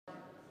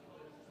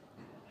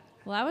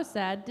Well, that was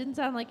sad. Didn't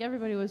sound like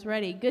everybody was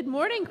ready. Good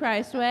morning,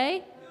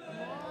 Christway. Good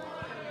morning.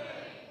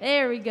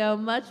 There we go.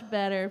 Much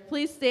better.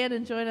 Please stand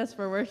and join us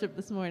for worship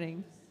this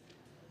morning.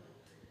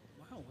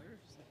 Wow, where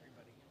is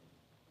everybody?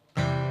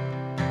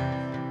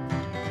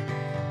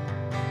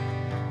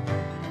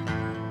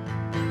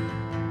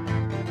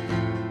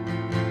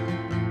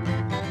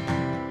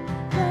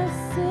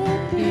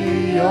 Blessed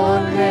be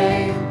your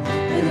name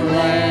in a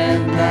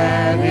land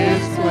that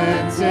is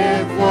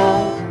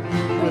plentiful,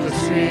 where the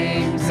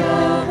streams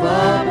of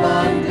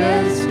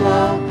abundance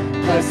flow.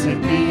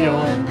 Blessed be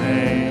your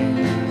name.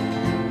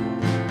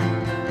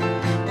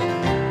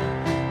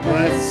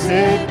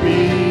 Blessed be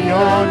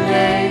your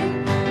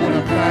name when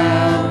I'm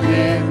found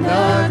in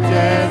the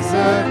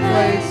desert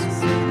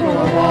place, or I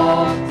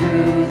walk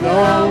through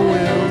the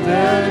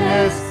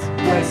wilderness.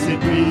 Blessed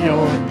be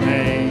your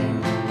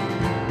name.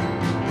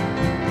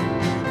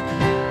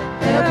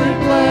 Every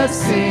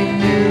blessing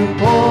you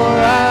pour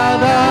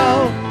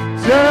out,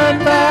 turn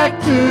back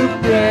to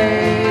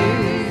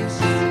praise.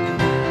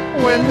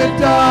 When the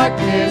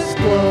darkness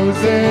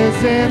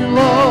closes in,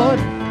 Lord,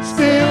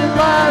 still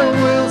I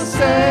will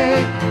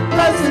say,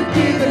 blessed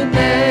be the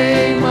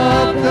name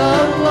of the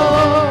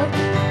Lord.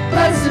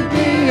 Blessed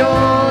be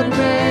your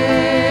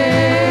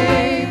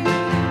name.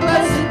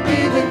 Blessed be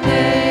the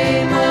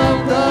name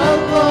of the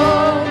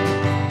Lord.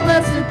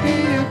 Blessed be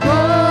your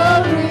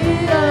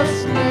glorious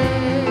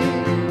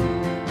name.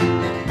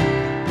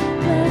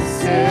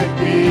 Blessed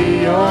be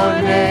your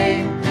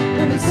name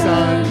when the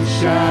sun's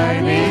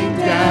shining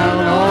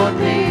down on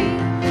me,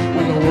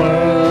 when the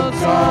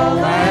world's all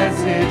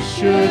as it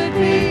should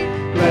be.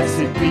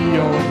 Blessed be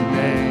your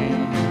name.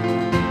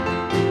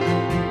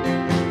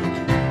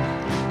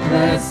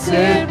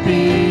 Blessed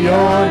be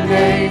your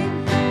name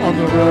on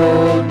the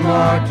road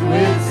marked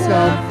with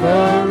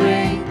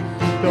suffering,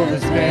 though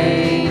there's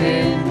pain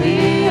in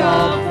the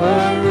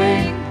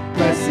offering.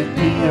 Blessed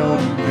be your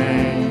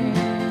name.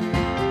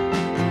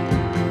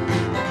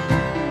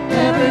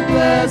 Every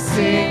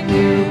blessing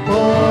you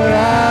pour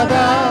out,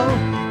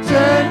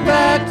 turn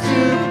back to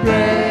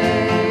praise.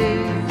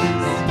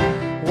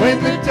 When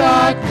the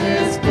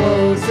darkness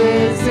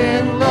closes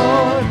in,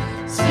 Lord,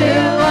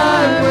 still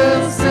I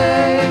will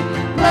say,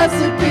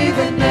 blessed be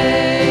the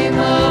name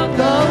of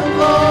the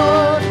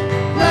Lord.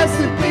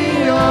 Blessed be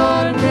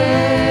your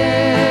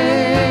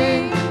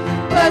name.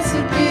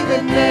 Blessed be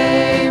the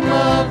name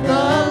of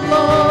the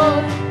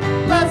Lord.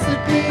 Blessed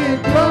be your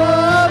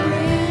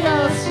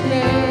glorious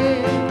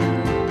name.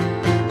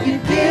 You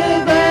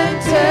give and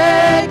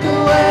take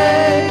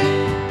away.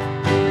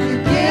 You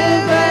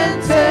give and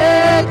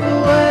take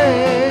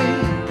away.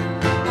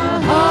 My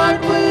heart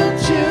will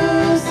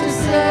choose to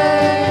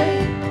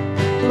say,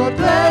 Lord,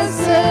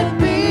 blessed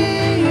be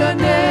your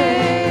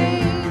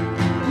name.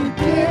 You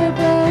give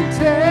and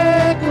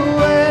take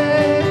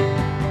away.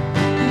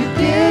 You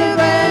give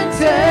and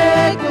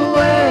take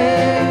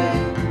away.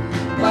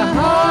 My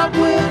heart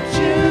will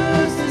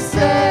choose to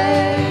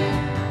say,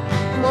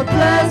 Lord,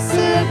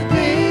 blessed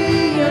be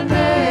your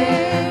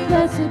name.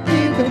 Blessed be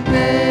the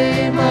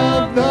name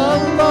of the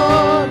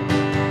Lord.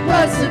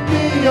 Blessed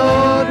be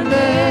your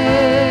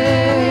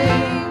name.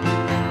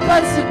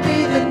 Blessed be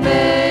the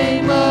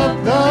name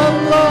of the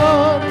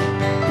Lord.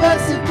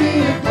 Blessed be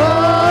your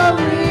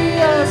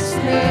glorious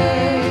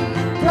name.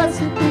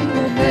 Blessed be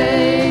the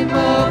name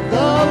of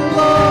the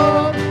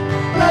Lord.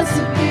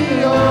 Blessed be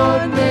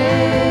your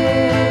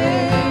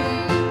name.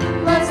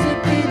 Blessed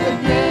be the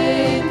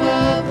name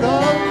of the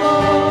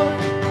Lord.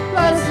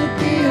 Blessed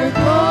be your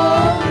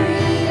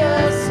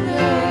glorious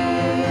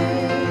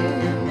name.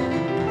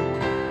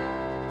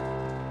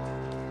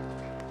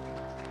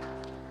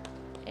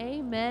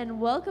 Amen.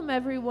 Welcome,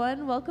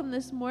 everyone. Welcome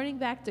this morning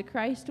back to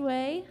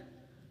Christway.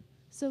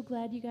 So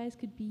glad you guys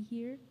could be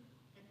here.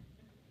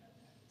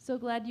 So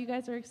glad you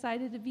guys are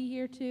excited to be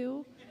here,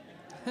 too.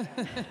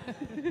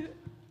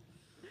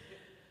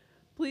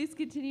 Please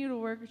continue to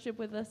worship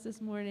with us this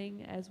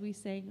morning as we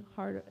sing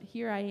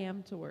Here I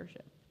Am to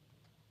Worship.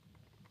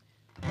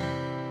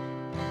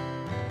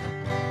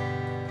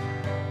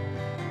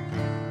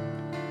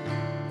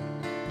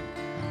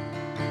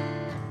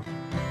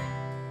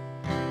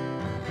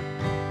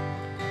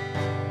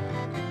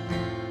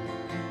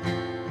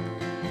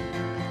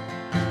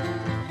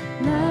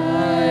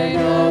 Light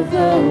of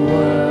the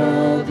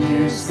world,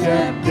 you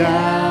step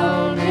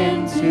down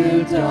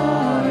into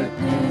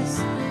darkness.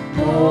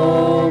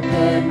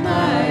 Open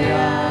my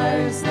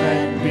eyes,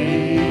 let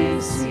me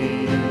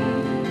see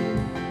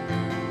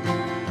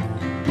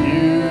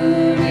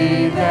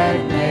beauty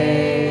that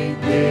made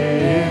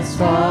this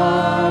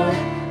heart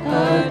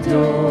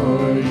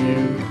adore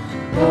you.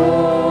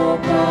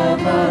 Hope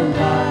of a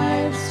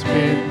life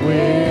spent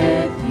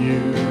with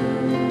you.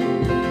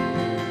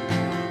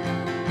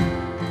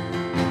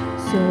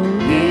 So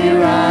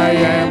here I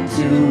am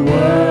to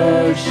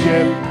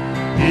worship.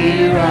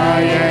 Here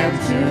I am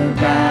to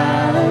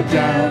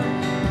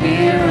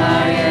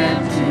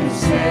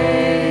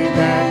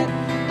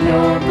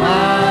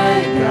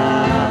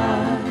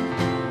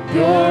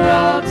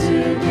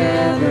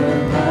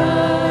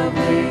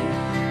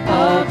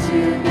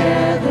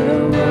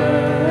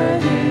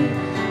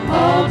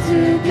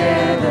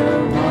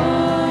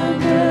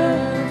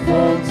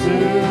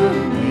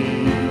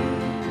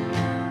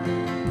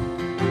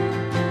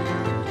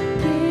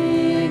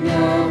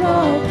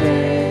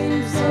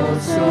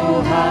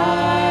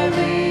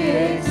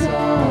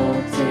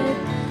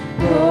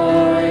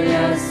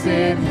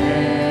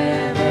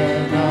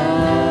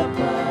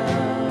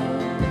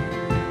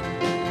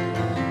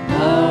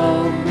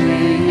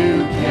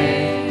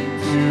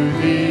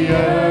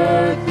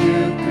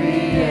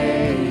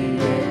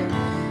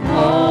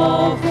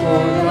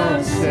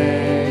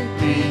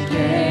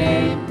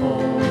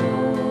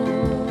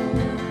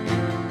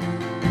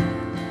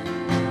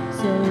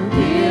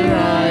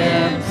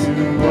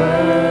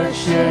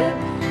worship.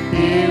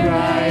 Here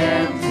I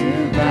am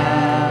to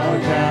bow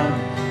down.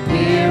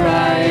 Here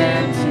I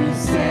am to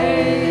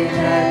say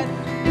that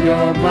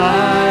you're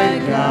my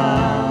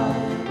God.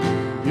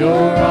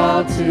 You're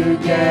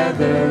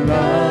altogether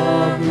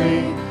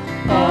lovely,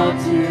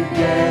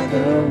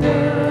 altogether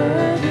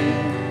worthy,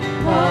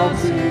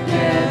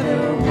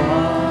 altogether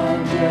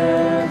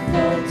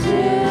wonderful to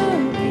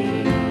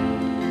me.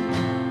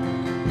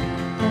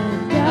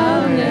 And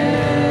I'll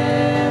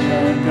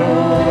never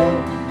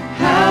know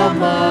how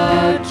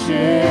much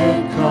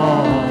it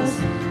costs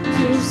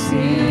to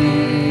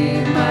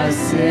see my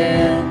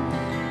sin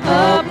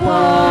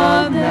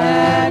upon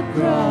that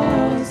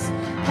cross.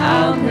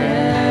 I'll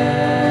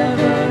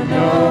never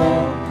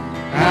know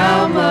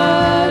how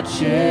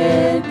much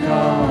it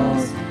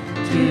costs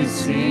to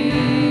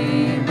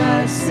see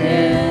my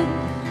sin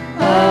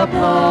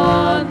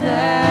upon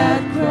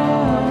that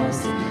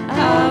cross.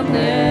 I'll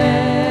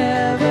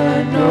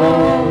never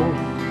know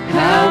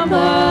how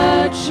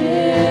much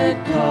it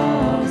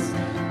costs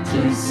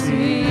to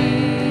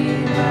see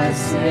my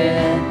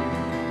sin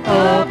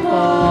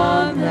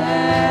upon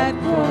that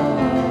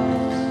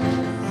cross.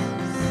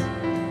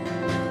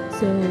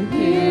 So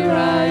here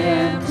I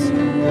am to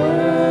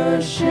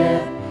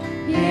worship.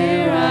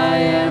 Here I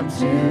am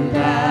to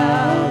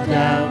bow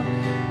down.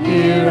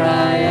 Here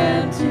I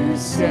am to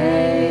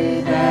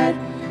say that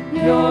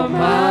you're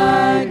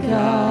my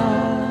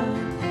God.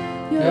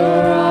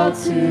 You're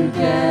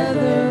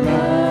altogether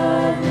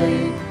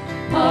lovely,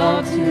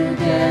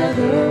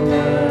 altogether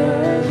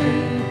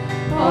worthy,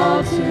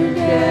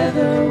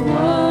 altogether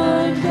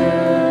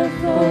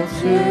wonderful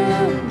to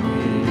me.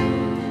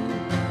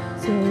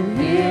 So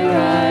here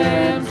I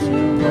am to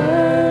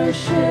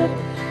worship.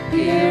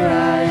 Here I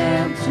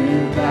am to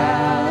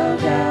bow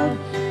down.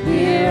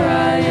 Here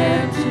I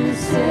am to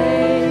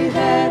say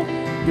that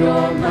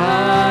you're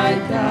my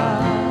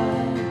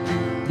God.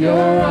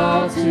 You're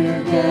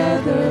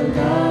altogether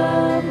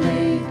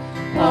lovely,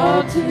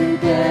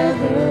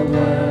 altogether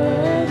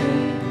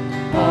worthy,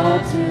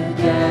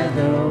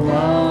 altogether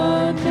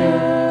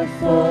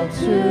wonderful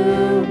to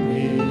me.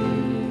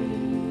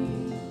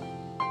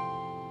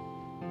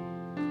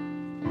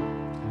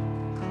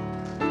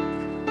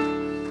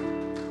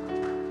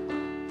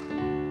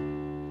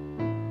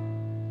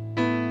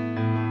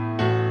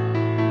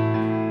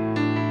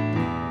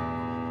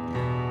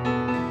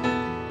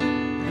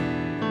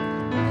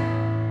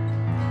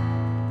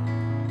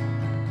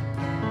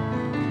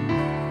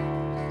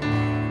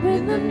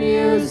 When the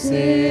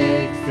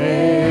music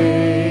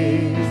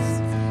fades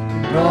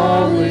and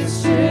all is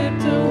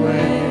stripped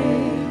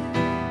away,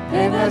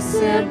 and I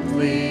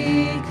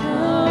simply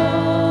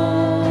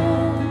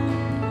come,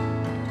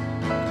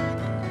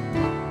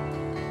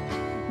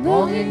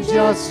 longing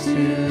just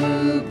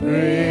to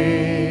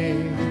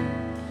bring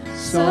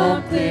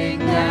something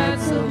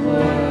that's of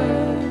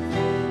worth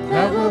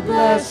that will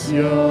bless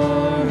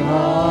your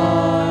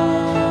heart.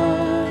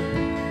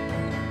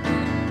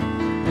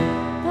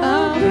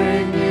 I'll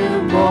bring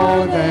you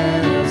more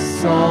than a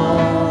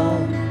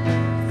song,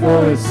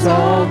 for a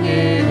song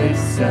in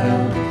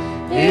itself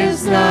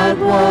is not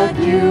what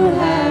you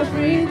have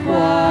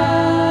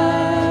required.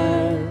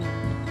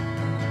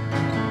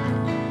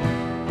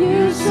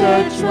 You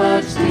search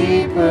much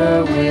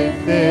deeper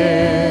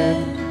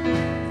within,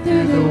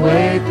 through the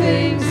way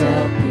things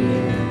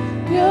appear.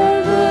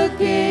 You're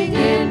looking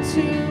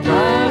into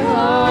my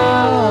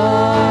heart.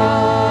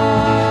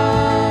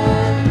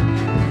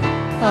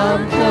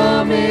 I'm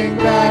coming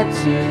back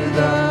to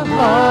the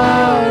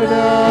heart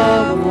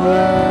of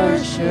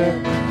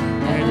worship,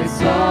 and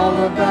it's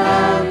all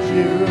about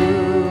you.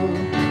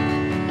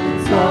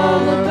 It's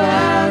all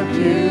about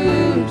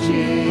you,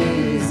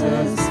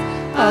 Jesus.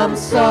 I'm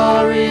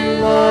sorry,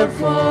 Lord,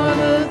 for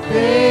the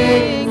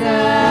thing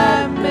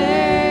I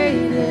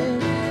made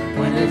it.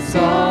 When it's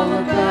all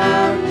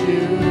about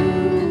you,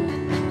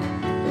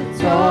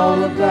 it's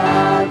all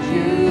about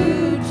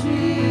you,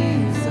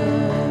 Jesus.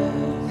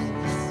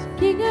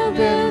 King of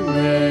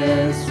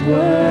endless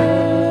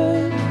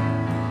worth,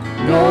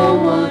 no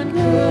one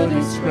could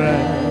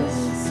express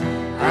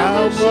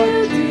how much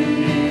you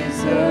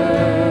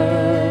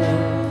deserve.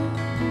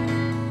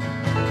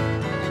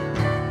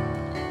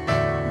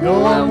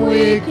 Though I'm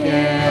weak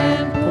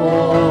and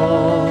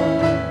poor,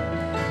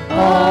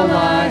 all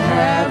I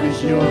have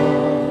is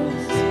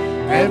yours,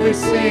 every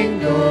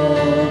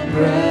single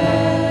breath.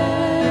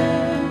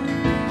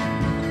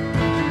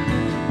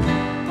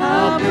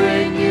 I'll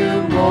bring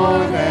you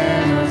more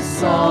than a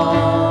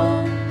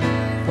song,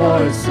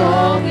 for a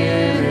song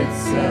in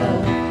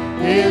itself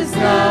is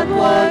not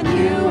what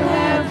you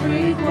have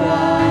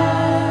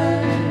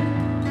required.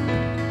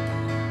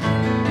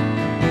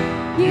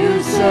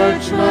 You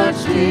search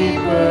much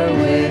deeper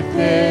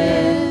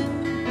within,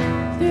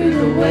 through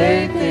the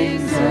way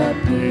things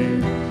appear.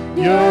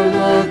 You're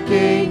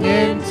looking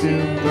into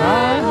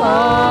my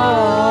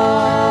heart.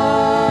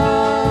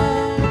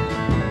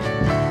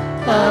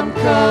 I'm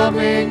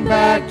coming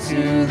back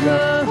to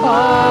the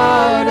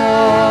heart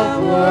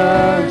of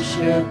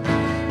worship,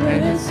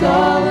 when it's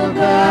all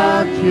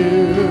about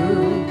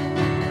you.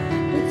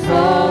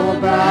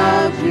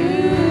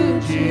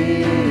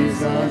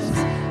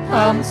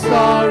 I'm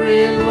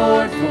sorry,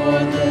 Lord, for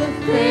the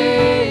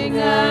thing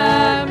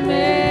I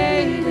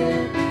made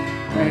it.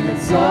 And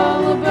it's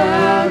all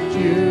about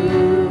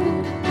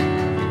you.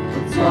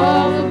 It's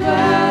all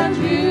about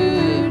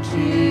you,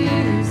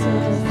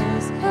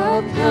 Jesus.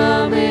 I'm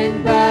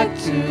coming back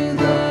to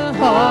the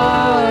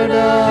heart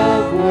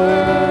of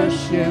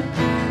worship.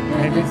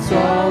 And it's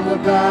all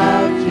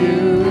about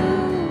you.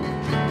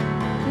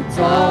 It's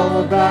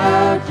all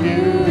about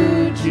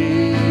you,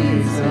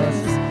 Jesus.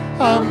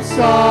 I'm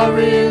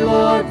sorry,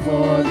 Lord,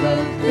 for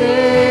the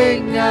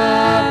thing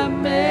I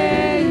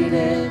made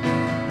it.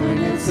 When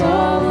it's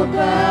all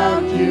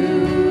about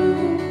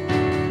you,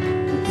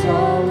 it's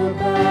all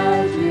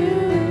about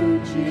you,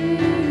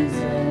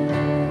 Jesus.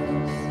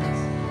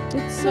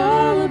 It's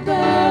all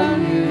about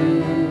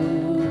you.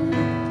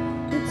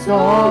 It's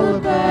all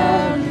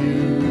about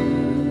you.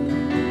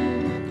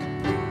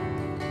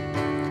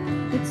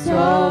 It's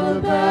all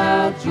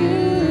about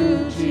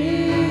you,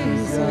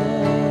 Jesus.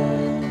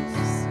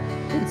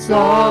 It's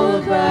all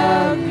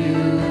about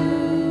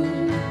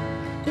you.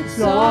 It's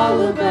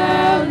all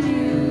about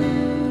you.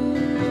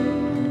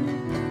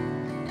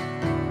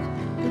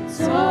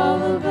 It's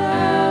all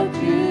about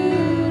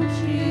you,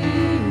 Jesus.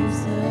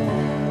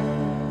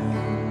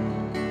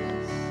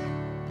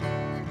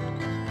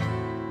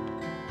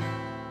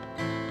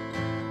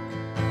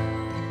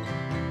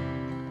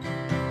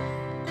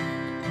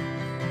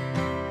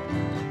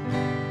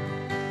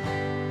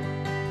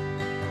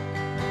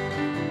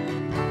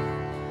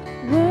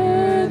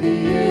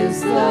 Worthy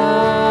is the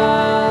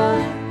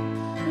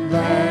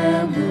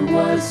Lamb who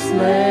was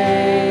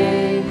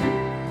slain.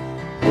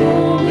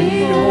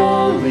 Holy,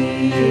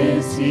 holy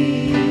is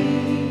He.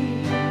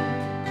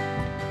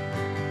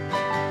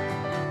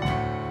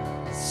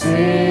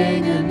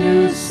 Sing a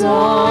new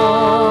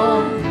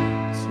song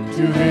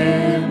to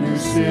Him who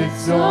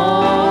sits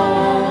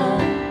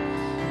on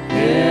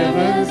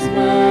heaven's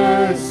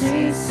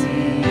mercy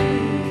seat.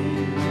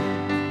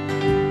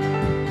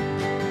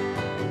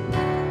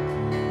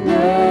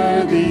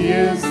 Worthy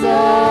is the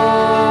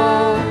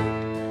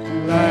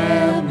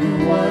Lamb who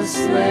was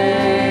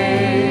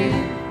slain.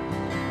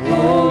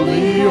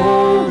 Holy,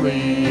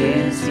 holy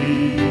is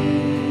He.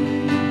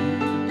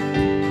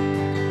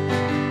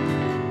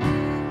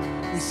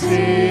 We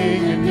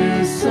sing a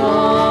new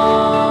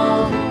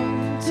song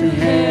to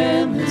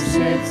Him who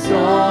sits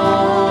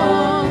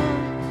on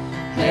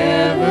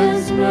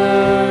heaven's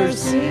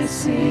mercy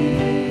seat.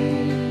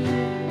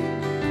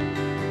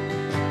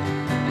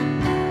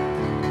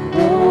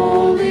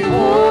 Holy,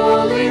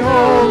 holy,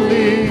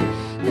 holy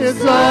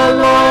is our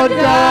Lord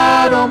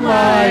God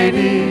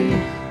Almighty,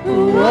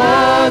 who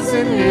was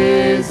and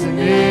is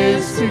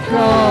to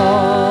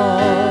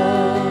come.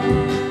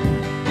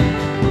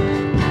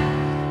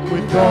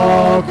 With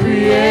all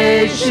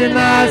creation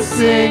I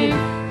sing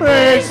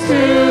praise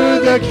to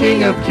the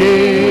King of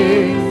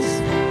Kings.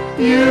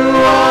 You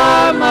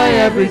are my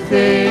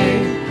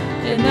everything,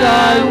 and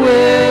I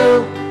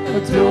will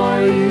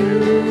adore you.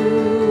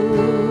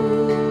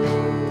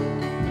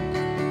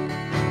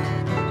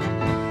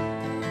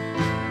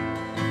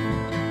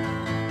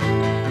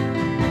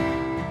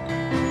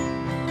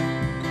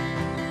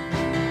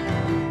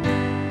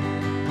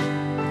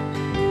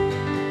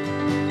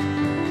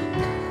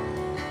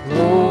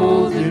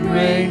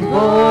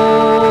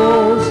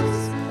 Rainbows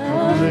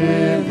of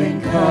living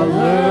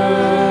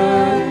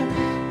color,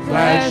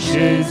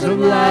 flashes of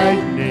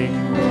lightning,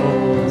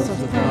 rolls of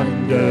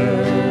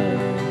thunder.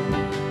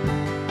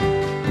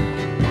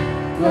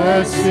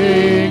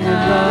 Blessing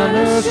and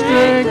honor,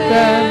 strength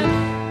and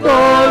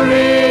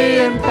glory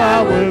and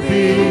power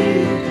be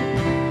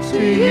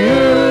to you,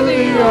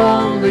 the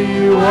only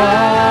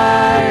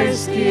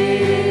wise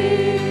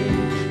King.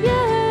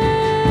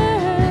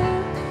 Yeah.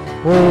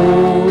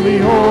 Holy,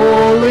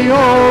 holy,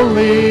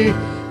 holy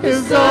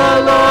is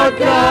our Lord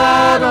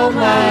God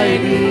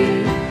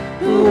Almighty,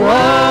 who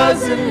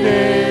was and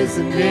is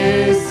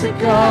to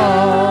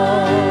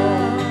come.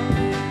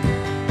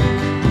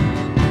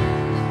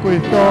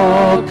 With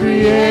all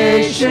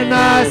creation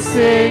I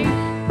sing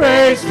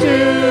praise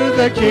to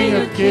the King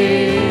of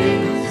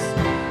Kings.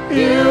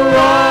 You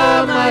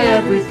are my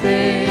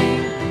everything,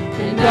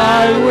 and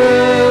I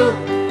will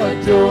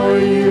adore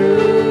you.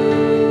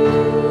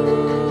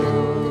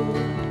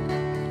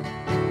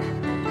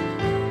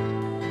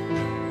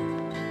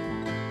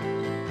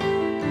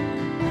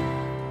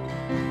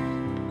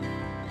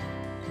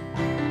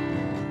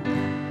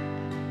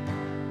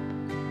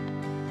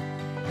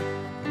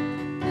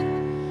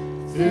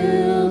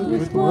 Filled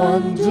with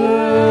wonder,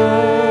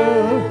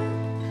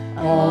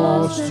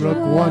 awestruck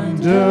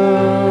wonder,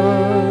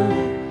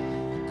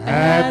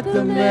 at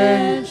the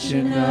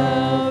mention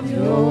of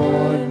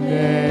your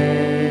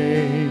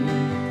name.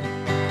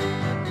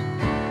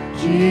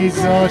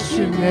 Jesus,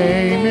 your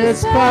name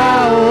is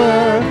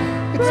power,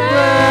 it's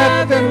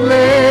breath and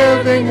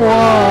living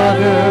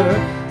water,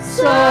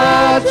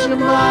 such a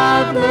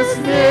marvelous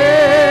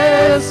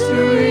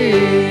mystery.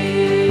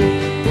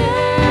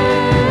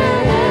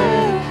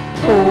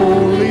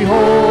 Holy,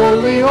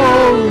 holy,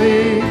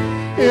 holy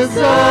is is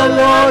the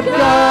Lord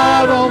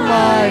God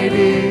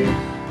Almighty,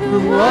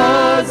 who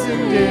was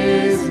and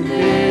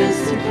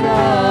is to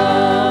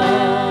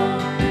come.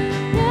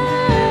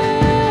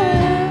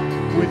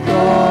 With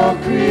all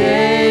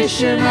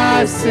creation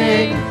I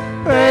sing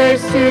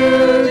praise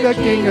to the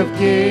King of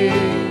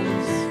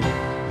Kings.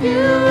 You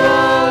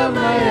are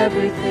my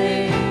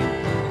everything,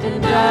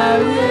 and I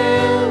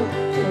will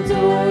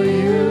adore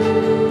you.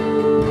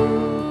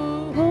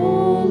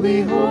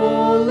 Holy,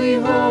 holy,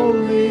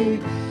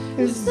 holy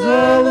is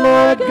the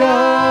Lord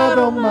God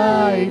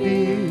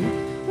Almighty,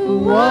 who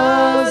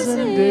was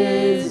and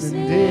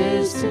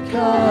is to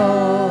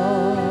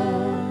come.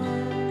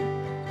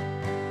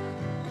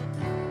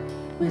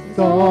 With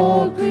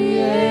all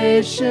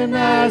creation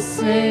I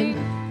sing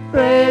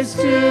praise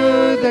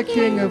to the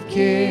King of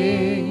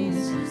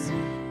Kings.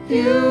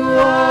 You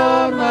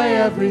are my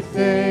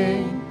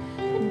everything,